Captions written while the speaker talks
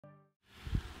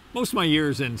Most of my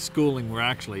years in schooling were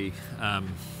actually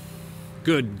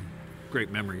great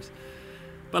memories.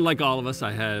 But like all of us,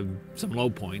 I had some low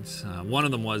points. One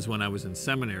of them was when I was in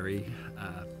seminary.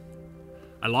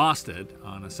 I lost it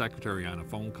on a secretary on a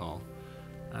phone call.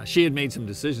 She had made some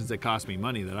decisions that cost me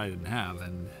money that I didn't have,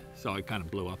 and so I kind of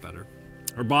blew up at her.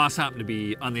 Her boss happened to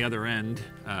be on the other end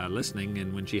listening,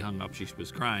 and when she hung up, she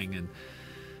was crying. And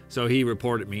so he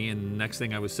reported me, and next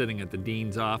thing I was sitting at the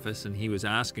dean's office, and he was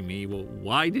asking me, well,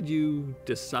 why did you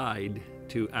decide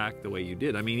to act the way you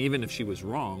did? I mean, even if she was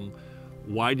wrong,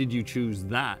 why did you choose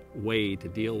that way to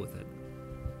deal with it?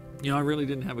 You know, I really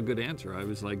didn't have a good answer. I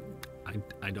was like,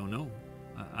 I don't know.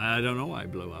 I don't know why I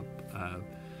blew up. I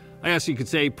guess you could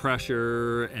say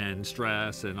pressure and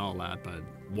stress and all that, but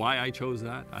why I chose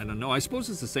that, I don't know. I suppose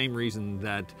it's the same reason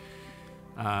that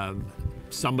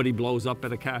somebody blows up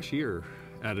at a cashier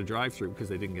at a drive-thru because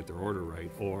they didn't get their order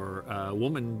right, or a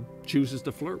woman chooses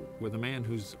to flirt with a man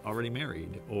who's already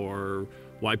married, or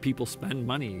why people spend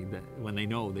money when they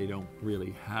know they don't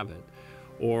really have it,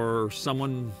 or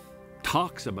someone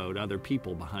talks about other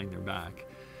people behind their back,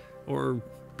 or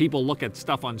people look at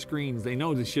stuff on screens they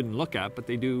know they shouldn't look at, but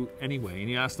they do anyway, and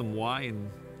you ask them why and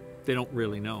they don't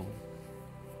really know.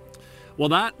 Well,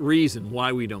 that reason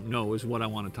why we don't know is what I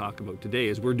want to talk about today.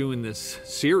 As we're doing this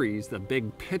series, the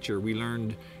big picture, we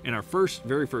learned in our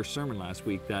very first sermon last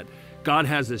week that God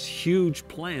has this huge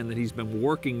plan that He's been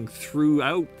working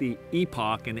throughout the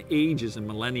epoch and ages and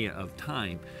millennia of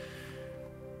time.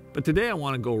 But today I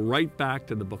want to go right back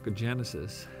to the book of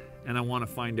Genesis, and I want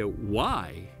to find out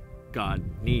why God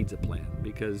needs a plan,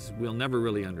 because we'll never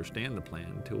really understand the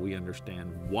plan until we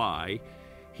understand why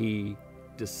He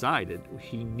decided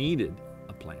He needed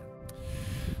a plan.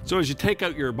 So as you take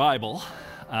out your Bible,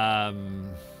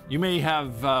 you may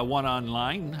have one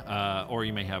online, or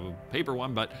you may have a paper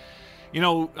one, but you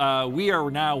know, we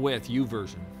are now with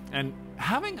YouVersion, and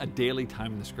having a daily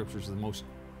time in the Scriptures is the most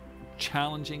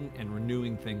challenging and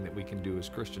renewing thing that we can do as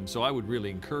Christians. So I would really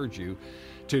encourage you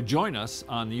to join us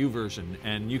on the YouVersion,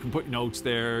 and you can put notes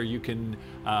there.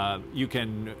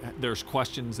 There's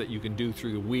questions that you can do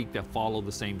through the week that follow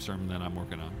the same sermon that I'm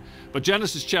working on. But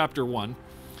Genesis chapter 1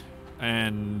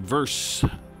 and verse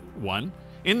 1,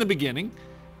 in the beginning,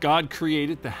 God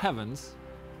created the heavens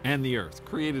and the earth,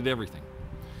 created everything.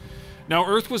 Now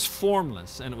earth was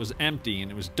formless, and it was empty,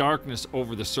 and it was darkness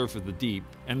over the surface of the deep,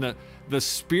 and the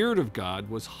Spirit of God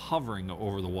was hovering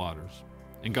over the waters.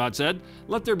 And God said,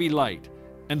 "Let there be light."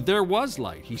 And there was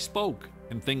light. He spoke,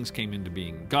 and things came into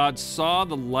being. God saw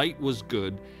the light was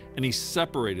good, and He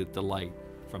separated the light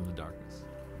from the darkness.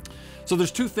 So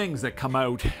there's two things that come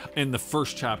out in the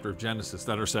first chapter of Genesis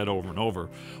that are said over and over.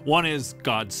 One is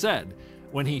God said.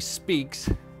 When He speaks,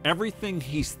 everything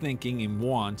He's thinking and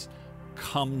wants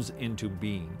comes into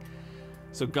being.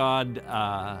 So God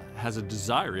has a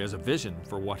desire, He has a vision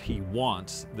for what He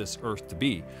wants this earth to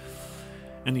be,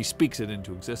 and He speaks it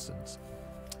into existence.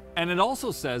 And it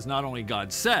also says, not only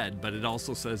God said, but it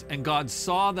also says, and God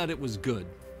saw that it was good.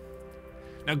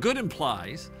 Now, good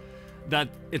implies that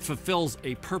it fulfills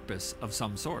a purpose of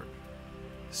some sort.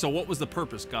 So what was the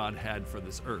purpose God had for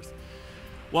this earth?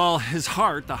 Well, His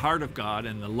heart, the heart of God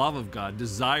and the love of God,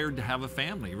 desired to have a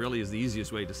family, really is the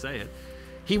easiest way to say it.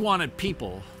 He wanted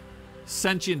people,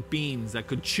 sentient beings that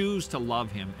could choose to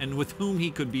love Him and with whom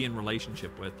He could be in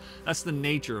relationship with. That's the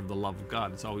nature of the love of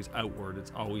God. It's always outward.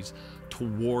 It's always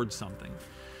towards something.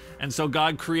 And so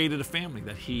God created a family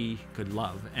that He could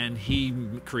love. And He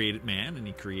created man, and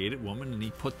He created woman, and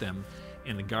He put them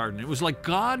in the garden. It was like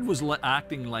God was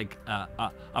acting like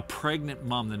a pregnant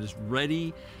mom that is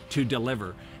ready to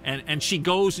deliver. And she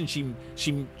goes and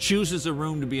she chooses a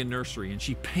room to be a nursery, and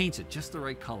she paints it just the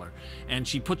right color. And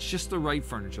she puts just the right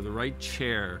furniture, the right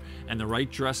chair, and the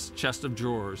right chest of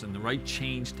drawers, and the right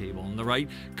change table, and the right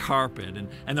carpet,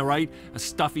 and the right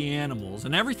stuffy animals.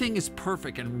 And everything is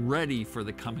perfect and ready for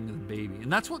the coming of the baby.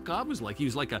 And that's what God was like. He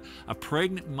was like a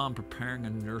pregnant mom preparing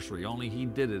a nursery, only He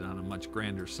did it on a much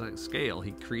grander scale.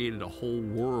 He created a whole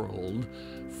world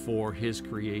for His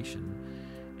creation.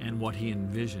 And what He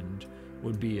envisioned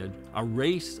would be a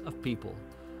race of people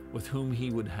with whom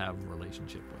He would have a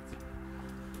relationship with.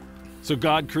 So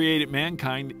God created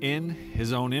mankind in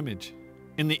His own image.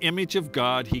 In the image of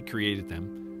God, He created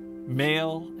them.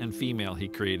 Male and female, He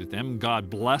created them. God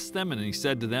blessed them, and He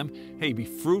said to them, hey, be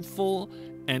fruitful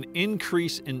and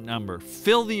increase in number.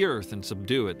 Fill the earth and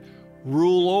subdue it.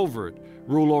 Rule over it.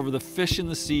 Rule over the fish in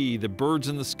the sea, the birds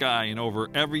in the sky, and over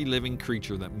every living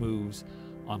creature that moves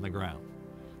on the ground.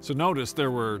 So notice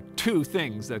there were two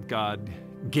things that God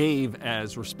gave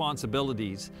as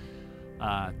responsibilities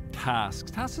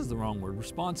tasks. Tasks is the wrong word.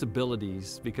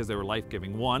 Responsibilities, because they were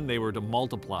life-giving. One, they were to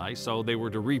multiply, so they were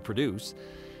to reproduce.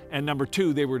 And number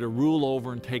two, they were to rule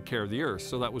over and take care of the earth.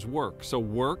 So that was work. So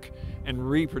work and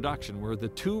reproduction were the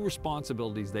two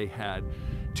responsibilities they had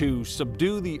to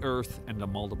subdue the earth and to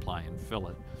multiply and fill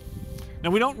it. Now,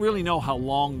 we don't really know how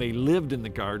long they lived in the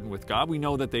garden with God. We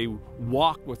know that they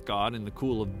walked with God in the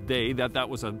cool of the day, that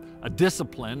was a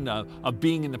discipline of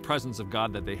being in the presence of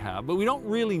God that they have. But we don't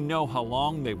really know how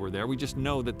long they were there. We just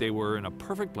know that they were in a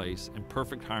perfect place, in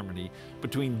perfect harmony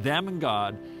between them and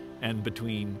God and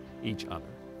between each other.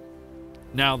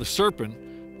 Now, the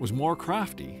serpent was more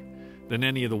crafty than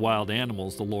any of the wild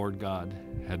animals the Lord God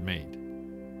had made.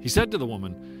 He said to the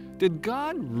woman, "Did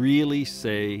God really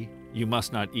say you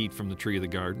must not eat from the tree of the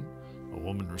garden?" The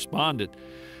woman responded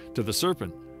to the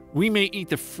serpent, "We may eat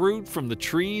the fruit from the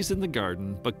trees in the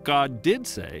garden, but God did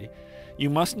say, you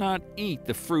must not eat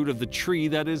the fruit of the tree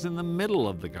that is in the middle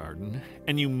of the garden,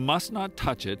 and you must not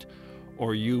touch it,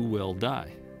 or you will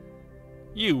die."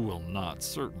 "You will not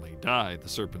certainly die," the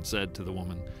serpent said to the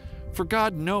woman, "for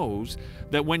God knows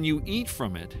that when you eat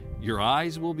from it, your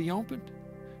eyes will be opened,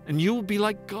 and you will be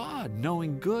like God,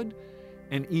 knowing good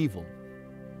and evil."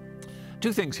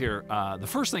 Two things here. The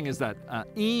first thing is that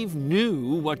Eve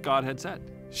knew what God had said.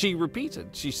 She repeats it.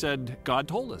 She said, God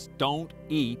told us, don't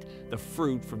eat the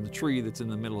fruit from the tree that's in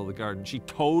the middle of the garden. She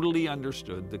totally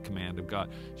understood the command of God.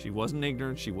 She wasn't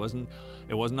ignorant. It wasn't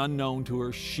unknown to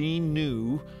her. She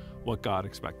knew what God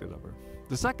expected of her.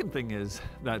 The second thing is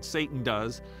that Satan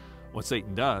does what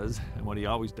Satan does, and what he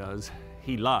always does.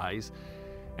 He lies,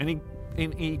 and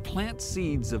he plants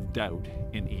seeds of doubt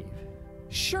in Eve.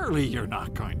 Surely you're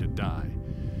not going to die.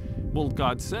 Well,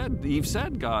 Eve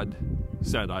said, God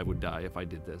said I would die if I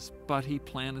did this, but he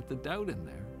planted the doubt in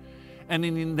there. And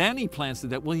then he plants the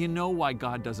doubt, well, you know why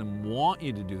God doesn't want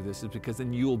you to do this is because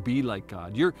then you'll be like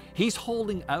God. He's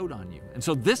holding out on you. And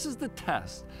so this is the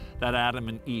test that Adam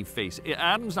and Eve face.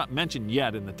 Adam's not mentioned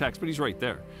yet in the text, but he's right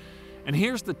there. And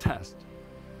here's the test.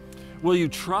 Will you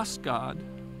trust God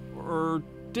or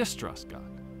distrust God?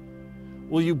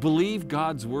 Will you believe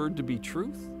God's word to be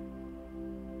truth?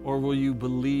 Or will you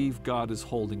believe God is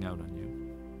holding out on you?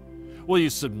 Will you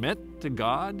submit to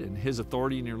God and his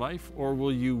authority in your life? Or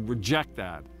will you reject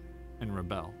that and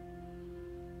rebel?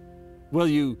 Will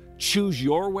you choose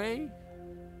your way?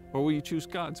 Or will you choose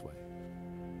God's way?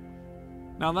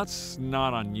 Now, that's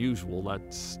not unusual.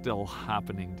 That's still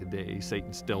happening today.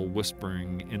 Satan's still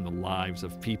whispering in the lives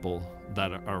of people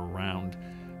that are around,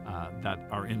 that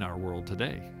are in our world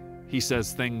today. He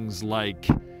says things like,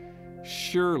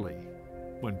 surely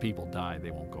when people die,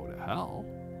 they won't go to hell.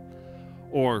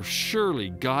 Or surely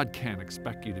God can't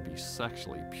expect you to be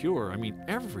sexually pure. I mean,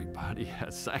 everybody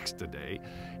has sex today.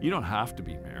 You don't have to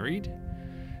be married.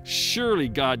 Surely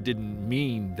God didn't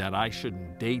mean that I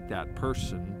shouldn't date that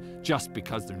person just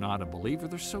because they're not a believer.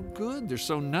 They're so good. They're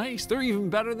so nice. They're even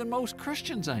better than most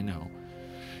Christians I know.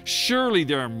 Surely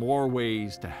there are more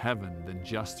ways to heaven than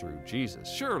just through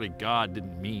Jesus. Surely God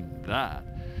didn't mean that.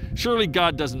 Surely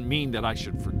God doesn't mean that I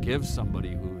should forgive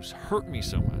somebody who's hurt me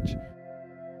so much.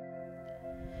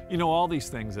 You know, all these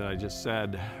things that I just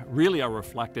said really are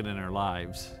reflected in our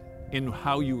lives, in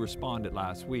how you responded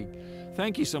last week.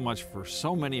 Thank you so much for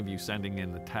so many of you sending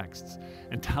in the texts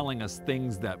and telling us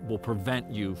things that will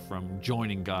prevent you from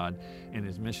joining God in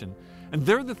his mission. And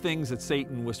they're the things that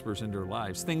Satan whispers into our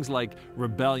lives. Things like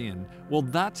rebellion. Well,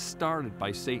 that started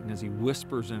by Satan as he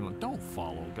whispers in, don't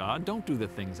follow God. Don't do the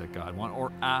things that God wants.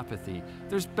 Or apathy.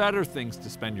 There's better things to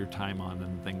spend your time on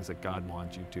than the things that God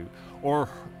wants you to. Or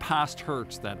past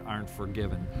hurts that aren't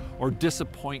forgiven. Or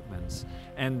disappointments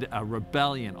and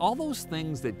rebellion. All those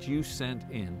things that you sent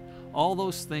in, all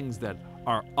those things that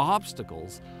are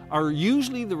obstacles, are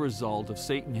usually the result of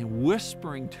Satan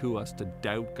whispering to us to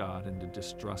doubt God and to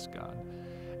distrust God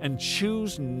and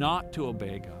choose not to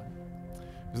obey God.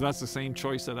 Because that's the same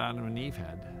choice that Adam and Eve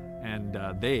had,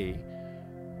 and they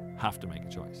have to make a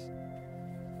choice.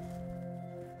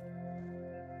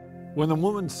 When the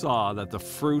woman saw that the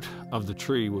fruit of the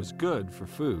tree was good for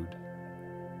food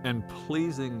and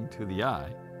pleasing to the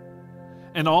eye,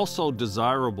 and also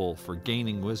desirable for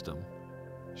gaining wisdom,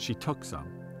 she took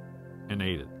some and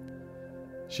ate it.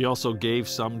 She also gave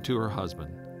some to her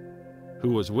husband,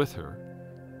 who was with her,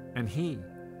 and he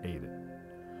ate it.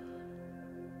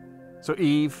 So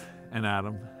Eve and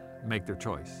Adam make their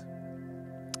choice.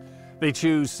 They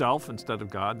choose self instead of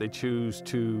God. They choose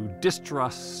to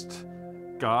distrust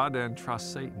God and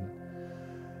trust Satan.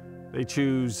 They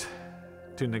choose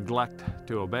to neglect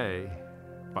to obey,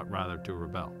 but rather to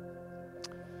rebel.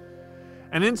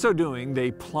 And in so doing,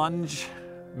 they plunge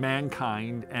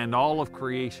mankind and all of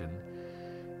creation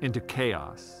into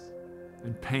chaos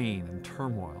and pain and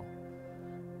turmoil.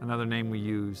 Another name we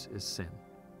use is sin.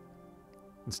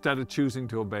 Instead of choosing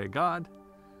to obey God,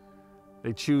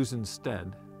 they choose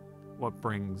instead what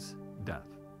brings death.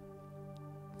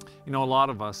 You know, a lot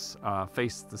of us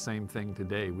face the same thing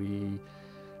today. We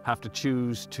have to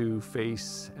choose to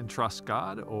face and trust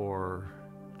God, or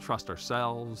trust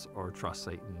ourselves, or trust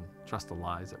Satan, trust the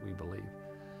lies that we believe.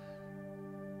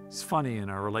 It's funny, in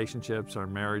our relationships, our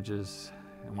marriages,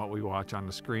 and what we watch on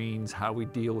the screens, how we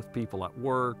deal with people at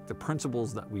work, the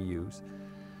principles that we use.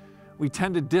 We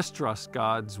tend to distrust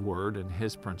God's word and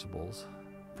his principles.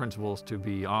 Principles to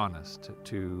be honest,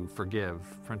 to forgive,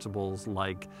 principles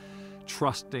like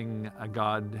trusting a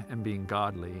God and being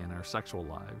godly in our sexual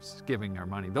lives, giving our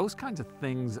money. Those kinds of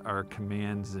things are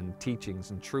commands and teachings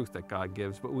and truth that God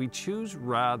gives, but we choose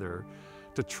rather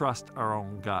to trust our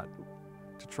own gut,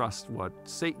 to trust what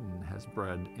Satan has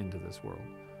bred into this world.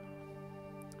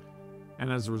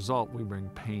 And as a result, we bring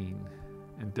pain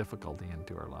and difficulty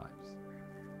into our lives.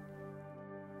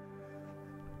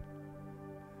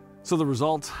 So the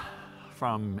results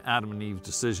from Adam and Eve's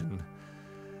decision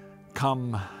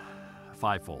come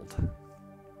fivefold.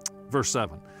 Verse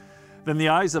 7, then the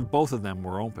eyes of both of them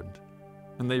were opened,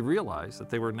 and they realized that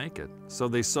they were naked. So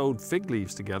they sewed fig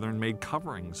leaves together and made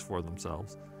coverings for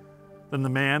themselves. Then the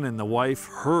man and the wife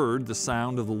heard the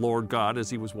sound of the Lord God as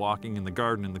he was walking in the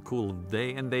garden in the cool of the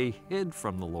day, and they hid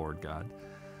from the Lord God.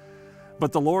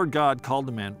 But the Lord God called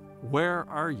the man, "Where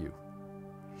are you?"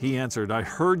 He answered, "I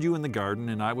heard you in the garden,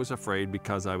 and I was afraid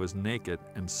because I was naked,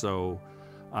 and so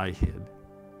I hid."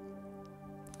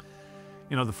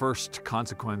 You know, the first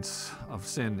consequence of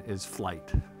sin is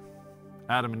flight.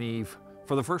 Adam and Eve,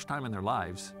 for the first time in their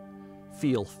lives,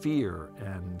 feel fear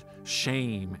and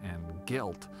shame and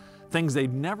guilt, things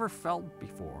they'd never felt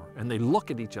before. And they look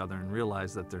at each other and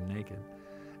realize that they're naked.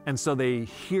 And so they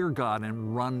hear God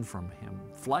and run from him.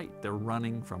 Flight, they're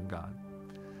running from God.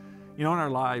 You know, in our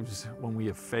lives, when we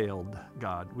have failed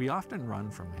God, we often run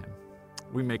from him.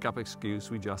 We make up excuses,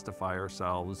 we justify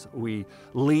ourselves, we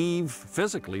leave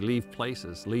physically, leave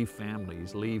places, leave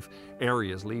families, leave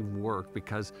areas, leave work,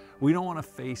 because we don't want to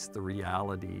face the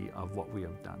reality of what we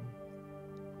have done.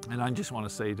 And I just want to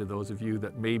say to those of you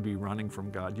that may be running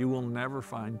from God, you will never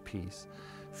find peace.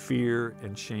 Fear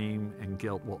and shame and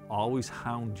guilt will always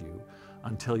hound you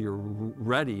until you're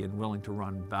ready and willing to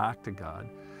run back to God.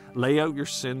 Lay out your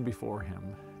sin before him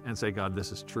and say, "God,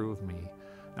 this is true of me.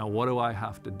 Now what do I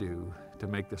have to do to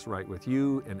make this right with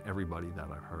you and everybody that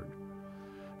I've hurt?"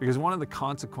 Because one of the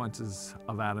consequences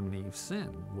of Adam and Eve's sin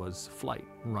was flight,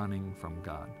 running from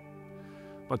God.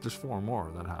 But there's four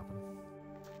more that happen.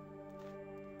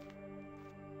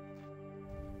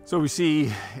 So we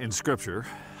see in Scripture,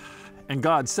 and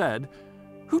God said,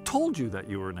 "Who told you that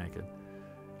you were naked?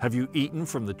 Have you eaten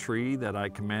from the tree that I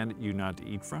commanded you not to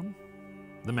eat from?"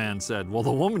 The man said, "Well,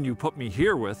 the woman you put me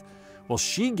here with, well,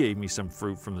 she gave me some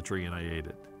fruit from the tree and I ate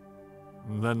it."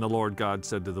 And then the Lord God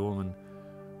said to the woman,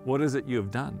 "What is it you have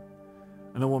done?"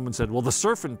 And the woman said, "Well, the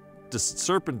serpent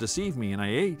deceived me and I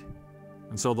ate."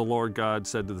 And so the Lord God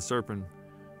said to the serpent,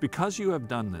 "Because you have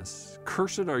done this,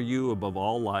 cursed are you above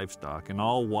all livestock and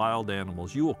all wild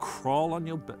animals. You will crawl on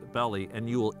your belly and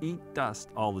you will eat dust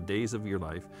all the days of your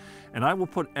life. And I will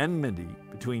put enmity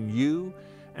between you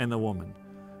and the woman,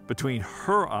 between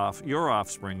your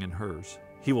offspring and hers.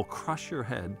 He will crush your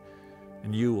head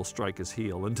and you will strike his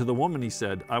heel." And to the woman he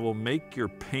said, "I will make your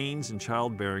pains in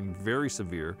childbearing very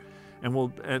severe,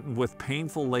 and with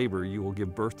painful labor you will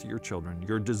give birth to your children.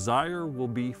 Your desire will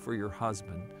be for your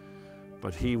husband,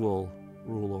 but he will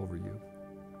rule over you."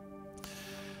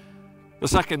 The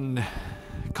second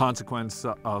consequence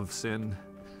of sin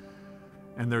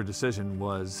and their decision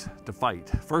was to fight.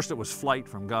 First it was flight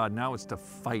from God, now it's to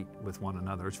fight with one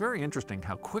another. It's very interesting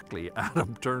how quickly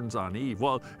Adam turns on Eve.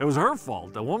 "Well, it was her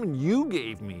fault. The woman you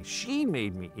gave me, she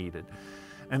made me eat it."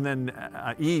 And then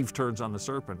Eve turns on the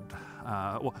serpent,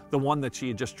 the one that she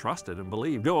had just trusted and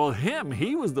believed. "Oh,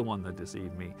 he was the one that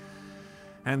deceived me."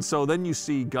 And so then you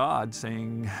see God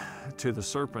saying to the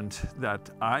serpent that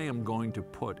I am going to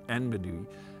put enmity,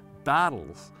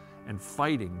 battles, and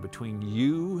fighting between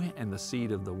you and the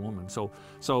seed of the woman.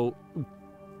 So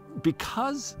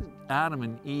because Adam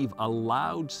and Eve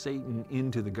allowed Satan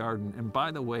into the garden, and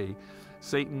by the way,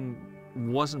 Satan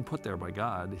wasn't put there by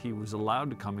God. He was allowed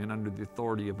to come in under the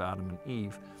authority of Adam and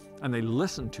Eve, and they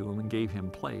listened to him and gave him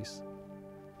place.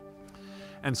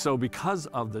 And so because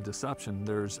of the deception,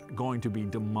 there's going to be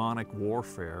demonic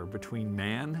warfare between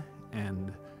man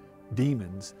and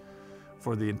demons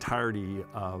for the entirety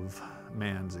of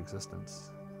man's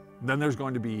existence. Then there's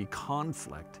going to be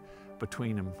conflict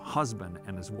between a husband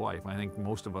and his wife. I think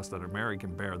most of us that are married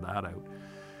can bear that out.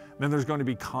 Then there's going to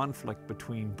be conflict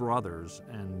between brothers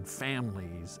and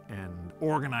families and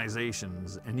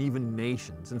organizations and even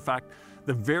nations. In fact,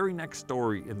 the very next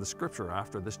story in the scripture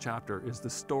after this chapter is the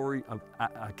story of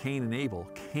Cain and Abel.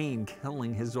 Cain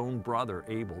killing his own brother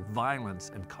Abel,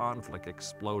 violence and conflict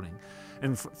exploding.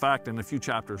 In fact, in a few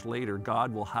chapters later,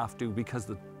 God will have to, because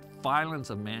the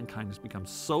violence of mankind has become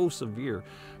so severe,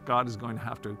 God is going to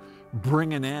have to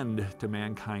bring an end to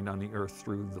mankind on the earth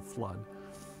through the flood.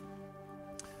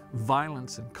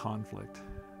 Violence and conflict,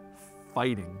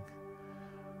 fighting,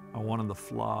 are one of the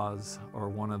flaws or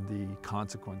one of the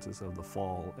consequences of the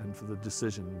fall and for the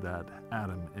decision that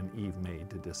Adam and Eve made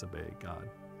to disobey God.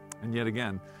 And yet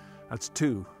again, that's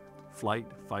two: flight,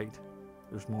 fight,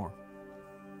 there's more.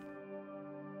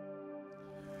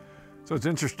 So it's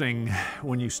interesting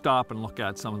when you stop and look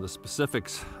at some of the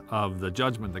specifics of the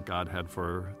judgment that God had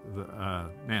for the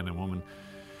man and woman.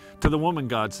 To the woman,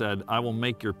 God said, I will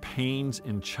make your pains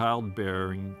in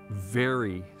childbearing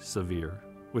very severe.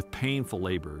 With painful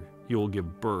labor, you will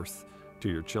give birth to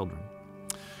your children.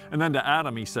 And then to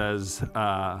Adam, he says,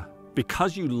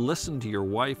 because you listened to your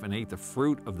wife and ate the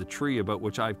fruit of the tree about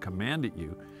which I've commanded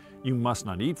you, you must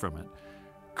not eat from it.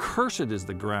 Cursed is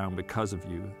the ground because of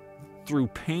you. Through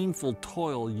painful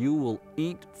toil, you will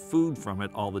eat food from it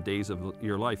all the days of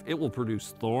your life. It will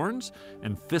produce thorns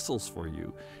and thistles for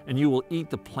you, and you will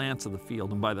eat the plants of the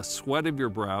field. And by the sweat of your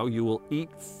brow, you will eat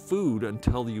food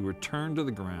until you return to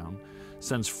the ground,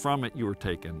 since from it you were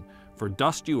taken. For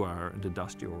dust you are, and to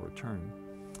dust you will return.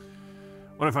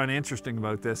 What I find interesting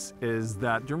about this is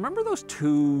that, do you remember those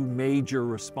two major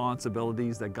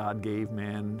responsibilities that God gave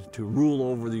man? To rule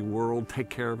over the world,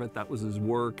 take care of it, that was his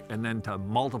work, and then to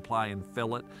multiply and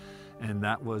fill it, and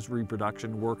that was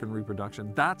reproduction, work and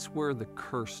reproduction. That's where the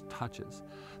curse touches.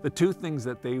 The two things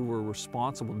that they were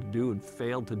responsible to do and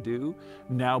failed to do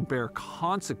now bear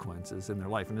consequences in their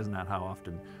life. And isn't that how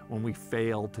often when we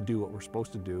fail to do what we're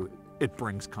supposed to do, it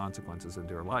brings consequences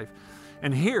into our life?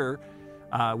 And here,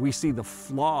 we see the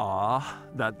flaw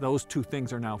that those two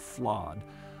things are now flawed.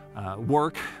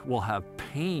 Work will have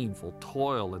painful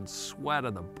toil and sweat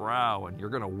of the brow, and you're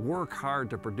going to work hard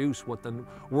to produce what the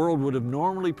world would have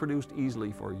normally produced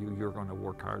easily for you. You're going to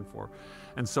work hard for.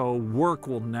 And so work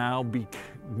will now be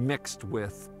mixed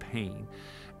with pain.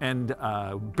 And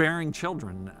bearing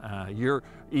children,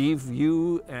 Eve,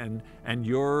 you and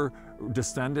your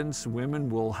descendants, women,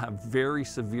 will have very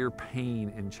severe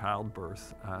pain in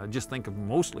childbirth. Just think of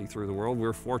mostly through the world.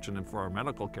 We're fortunate for our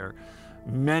medical care.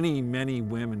 Many, many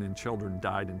women and children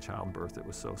died in childbirth. It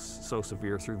was so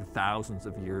severe through the thousands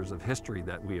of years of history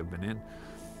that we have been in.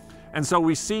 And so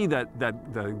we see that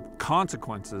the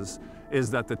consequences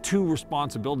is that the two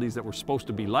responsibilities that were supposed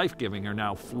to be life-giving are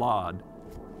now flawed.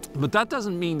 But that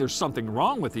doesn't mean there's something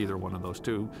wrong with either one of those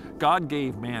two. God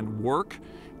gave man work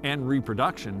and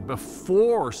reproduction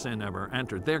before sin ever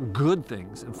entered. They're good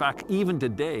things. In fact, even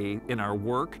today in our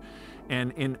work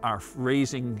and in our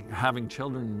having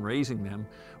children and raising them,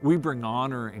 we bring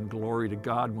honor and glory to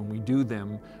God when we do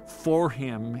them for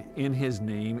Him, in His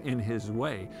name, in His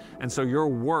way. And so your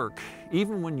work,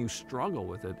 even when you struggle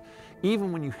with it,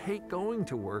 even when you hate going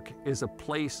to work, is a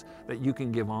place that you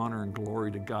can give honor and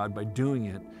glory to God by doing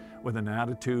it with an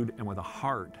attitude and with a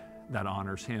heart that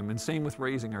honors Him. And same with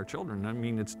raising our children. I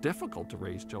mean, it's difficult to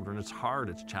raise children. It's hard,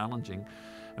 it's challenging,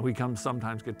 and we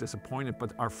sometimes get disappointed,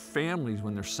 but our families,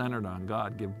 when they're centered on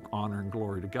God, give honor and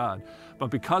glory to God. But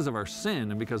because of our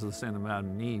sin and because of the sin of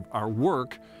Adam and Eve, our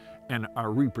work and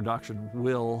our reproduction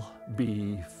will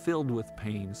be filled with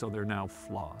pain, so they're now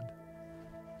flawed.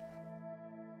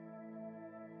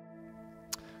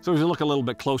 So as you look a little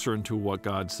bit closer into what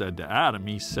God said to Adam,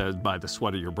 He said, by the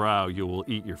sweat of your brow you will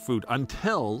eat your food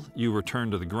until you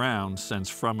return to the ground, since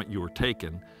from it you were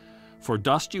taken. For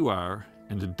dust you are,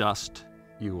 and to dust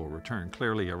you will return.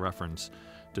 Clearly a reference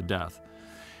to death.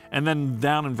 And then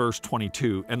down in verse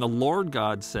 22, and the Lord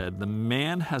God said, the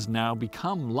man has now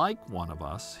become like one of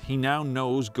us. He now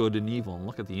knows good and evil. And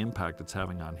look at the impact it's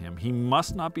having on him. He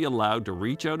must not be allowed to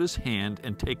reach out his hand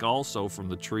and take also from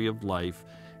the tree of life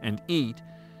and eat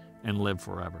and live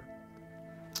forever.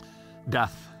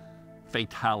 Death,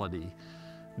 fatality,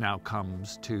 now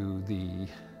comes to the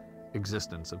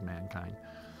existence of mankind.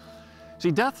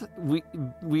 See, death,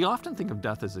 we often think of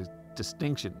death as a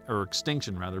distinction, or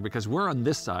extinction rather, because we're on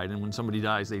this side, and when somebody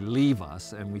dies, they leave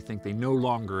us, and we think they no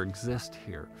longer exist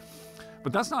here.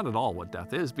 But that's not at all what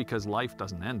death is, because life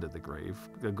doesn't end at the grave.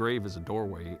 The grave is a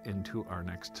doorway into our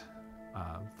next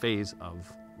phase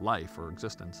of life or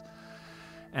existence.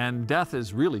 And death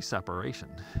is really separation.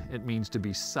 It means to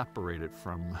be separated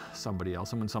from somebody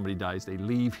else. And when somebody dies, they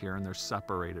leave here and they're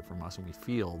separated from us, and we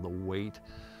feel the weight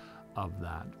of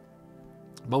that.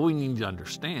 But what we need to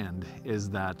understand is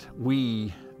that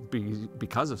we,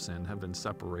 because of sin, have been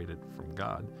separated from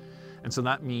God. And so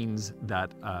that means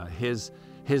that He's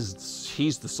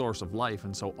the source of life.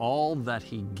 And so all that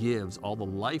He gives, all the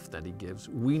life that He gives,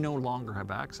 we no longer have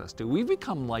access to. We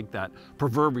become like that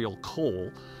proverbial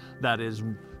coal that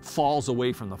falls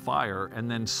away from the fire, and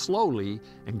then slowly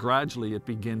and gradually it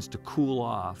begins to cool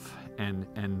off, and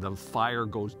the fire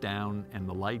goes down and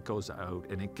the light goes out,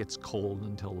 and it gets cold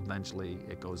until eventually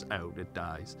it goes out, it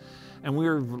dies. And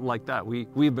we're like that.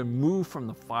 We've been moved from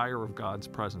the fire of God's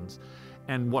presence.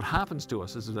 And what happens to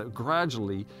us is that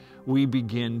gradually we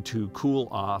begin to cool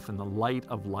off, and the light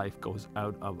of life goes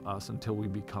out of us until we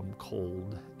become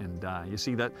cold and die. You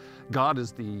see that God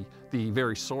is the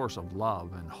very source of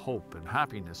love and hope and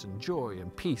happiness and joy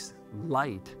and peace,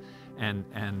 light, and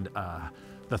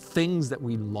the things that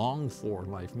we long for in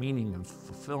life, meaning and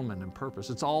fulfillment and purpose.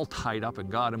 It's all tied up in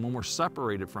God. And when we're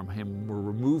separated from Him, we're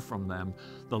removed from them,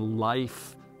 the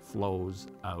life flows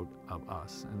out of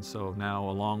us. And so now,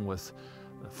 along with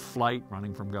flight,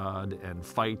 running from God, and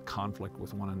fight, conflict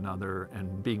with one another,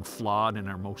 and being flawed in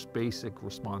our most basic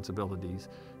responsibilities,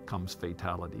 comes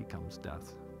fatality, comes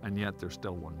death. And yet there's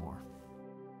still one more.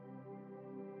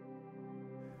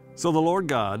 So the Lord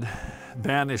God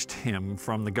banished him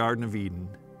from the Garden of Eden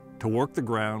to work the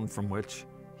ground from which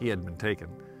he had been taken.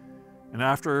 And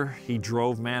after he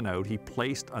drove man out, he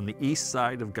placed on the east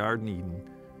side of Garden Eden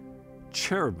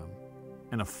cherubim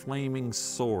and a flaming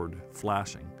sword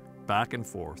flashing back and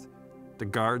forth to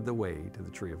guard the way to the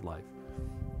tree of life.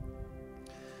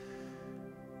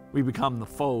 We become the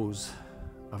foes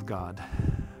of God.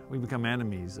 We become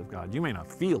enemies of God. You may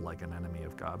not feel like an enemy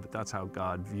of God, but that's how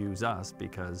God views us,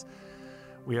 because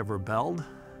we have rebelled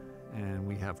and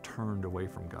we have turned away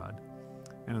from God.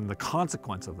 And the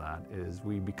consequence of that is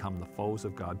we become the foes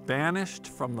of God, banished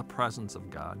from the presence of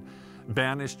God,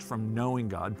 banished from knowing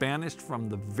God, banished from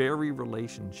the very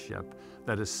relationship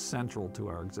that is central to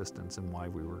our existence and why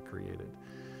we were created.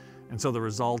 And so the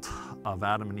result of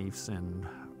Adam and Eve's sin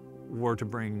were to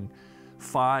bring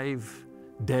 5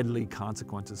 deadly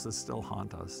consequences that still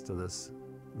haunt us to this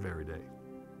very day.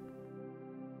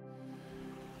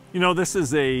 You know, this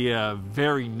is a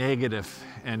very negative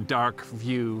and dark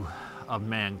view of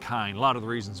mankind. A lot of the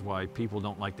reasons why people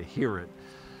don't like to hear it.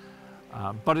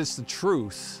 But it's the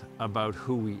truth about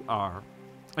who we are.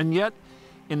 And yet,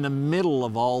 in the middle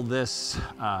of all this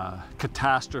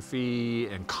catastrophe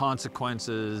and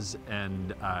consequences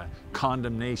and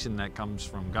condemnation that comes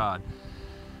from God,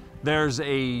 there's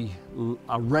a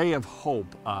ray of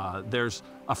hope. There's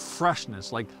a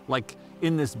freshness, like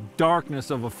in this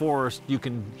darkness of a forest, you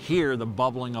can hear the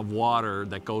bubbling of water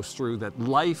that goes through, that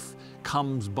life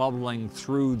comes bubbling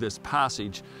through this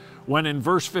passage. When in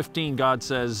verse 15, God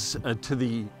says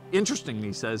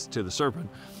interestingly says to the serpent,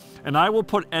 "And I will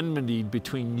put enmity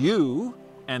between you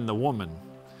and the woman,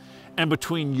 and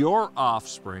between your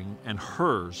offspring and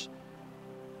hers.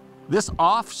 This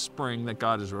offspring that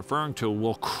God is referring to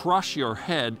will crush your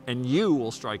head, and you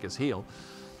will strike his heel."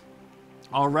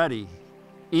 Already,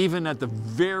 even at the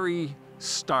very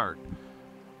start,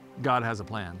 God has a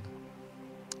plan.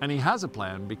 And he has a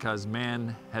plan because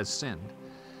man has sinned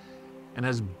and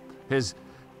is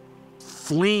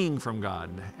fleeing from God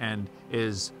and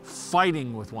is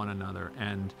fighting with one another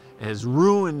and has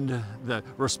ruined the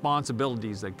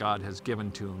responsibilities that God has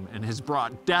given to him and has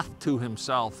brought death to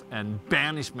himself and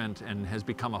banishment and has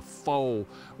become a foe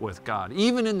with God.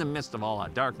 Even in the midst of all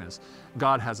that darkness,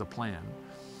 God has a plan.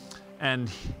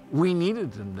 And we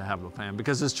needed him to have a plan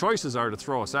because his choices are to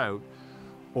throw us out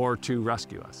or to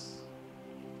rescue us.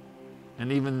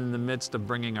 And even in the midst of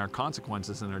bringing our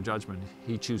consequences and our judgment,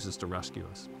 he chooses to rescue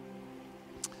us.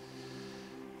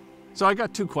 So I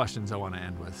got 2 questions I want to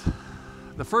end with.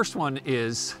 The first one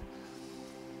is,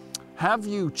 have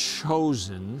you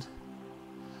chosen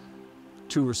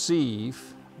to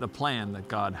receive the plan that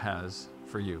God has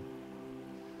for you?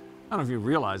 I don't know if you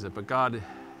realize it, but God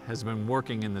has been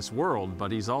working in this world,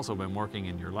 but he's also been working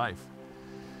in your life.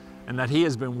 And that he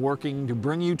has been working to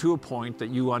bring you to a point that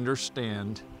you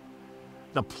understand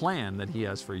the plan that he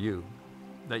has for you,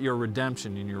 that your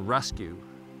redemption and your rescue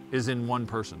is in one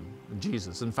person,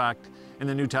 Jesus. In fact, in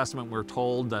the New Testament, we're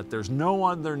told that there's no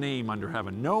other name under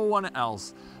heaven, no one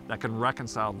else that can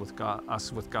reconcile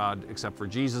us with God except for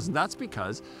Jesus. And that's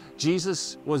because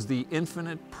Jesus was the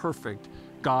infinite, perfect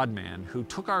God-man who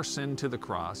took our sin to the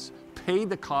cross, paid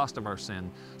the cost of our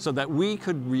sin so that we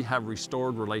could have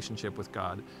restored relationship with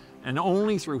God. And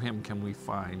only through him can we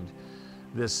find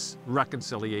this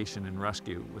reconciliation and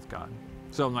rescue with God.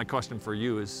 So my question for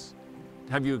you is,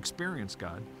 have you experienced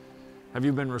God? Have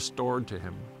you been restored to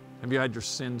him? Have you had your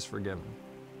sins forgiven?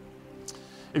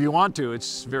 If you want to,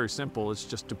 it's very simple. It's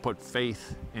just to put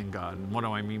faith in God. And what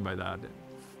do I mean by that?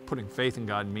 Putting faith in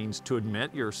God means to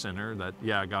admit you're a sinner, that,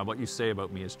 yeah, God, what you say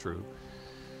about me is true.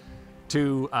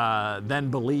 To then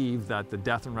believe that the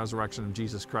death and resurrection of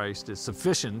Jesus Christ is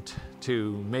sufficient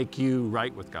to make you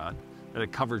right with God, that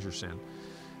it covers your sin.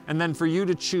 And then for you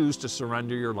to choose to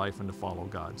surrender your life and to follow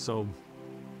God. So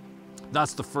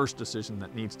that's the first decision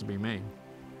that needs to be made.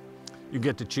 You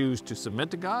get to choose to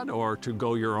submit to God or to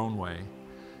go your own way.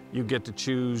 You get to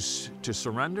choose to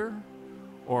surrender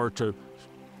or to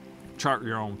chart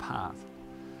your own path.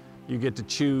 You get to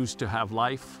choose to have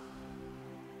life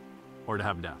or to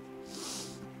have death.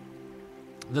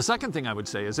 The second thing I would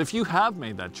say is, if you have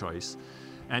made that choice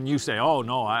and you say, oh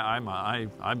no, I'm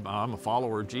a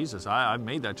follower of Jesus, I've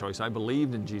made that choice, I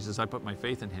believed in Jesus, I put my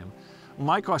faith in him.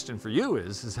 My question for you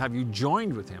is have you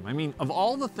joined with him? I mean, of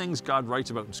all the things God writes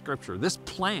about in Scripture, this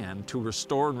plan to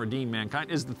restore and redeem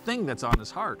mankind is the thing that's on his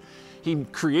heart. He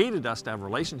created us to have a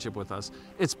relationship with us.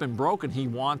 It's been broken. He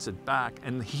wants it back.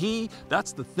 And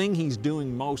that's the thing he's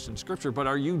doing most in Scripture. But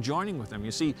are you joining with him?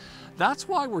 You see, that's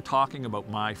why we're talking about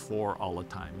My Four all the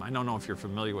time. I don't know if you're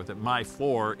familiar with it. My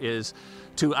Four is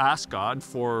to ask God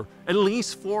for at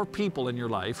least 4 people in your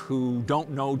life who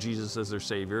don't know Jesus as their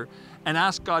Savior, and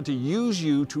ask God to use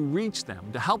you to reach them,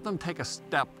 to help them take a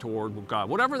step toward God,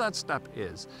 whatever that step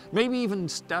is. Maybe even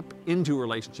step into a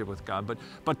relationship with God,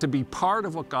 but to be part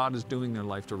of what God is doing in their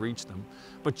life to reach them.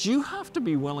 But you have to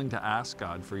be willing to ask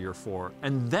God for your 4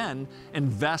 and then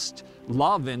invest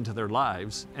love into their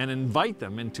lives and invite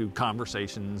them into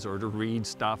conversations or to read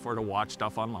stuff or to watch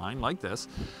stuff online like this,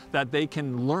 that they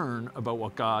can learn about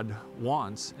what God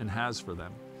wants and has for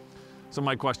them. So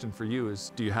my question for you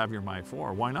is, do you have your My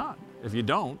Four? Why not? If you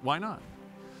don't, why not?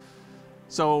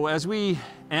 So as we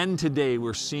end today,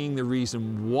 we're seeing the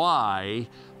reason why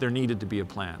there needed to be a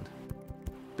plan.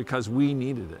 Because we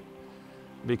needed it.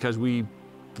 Because we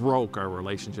broke our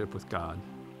relationship with God.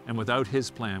 And without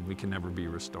his plan, we can never be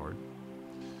restored.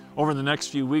 Over the next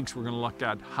few weeks, we're going to look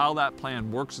at how that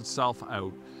plan works itself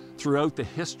out throughout the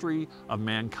history of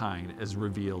mankind as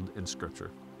revealed in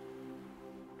Scripture.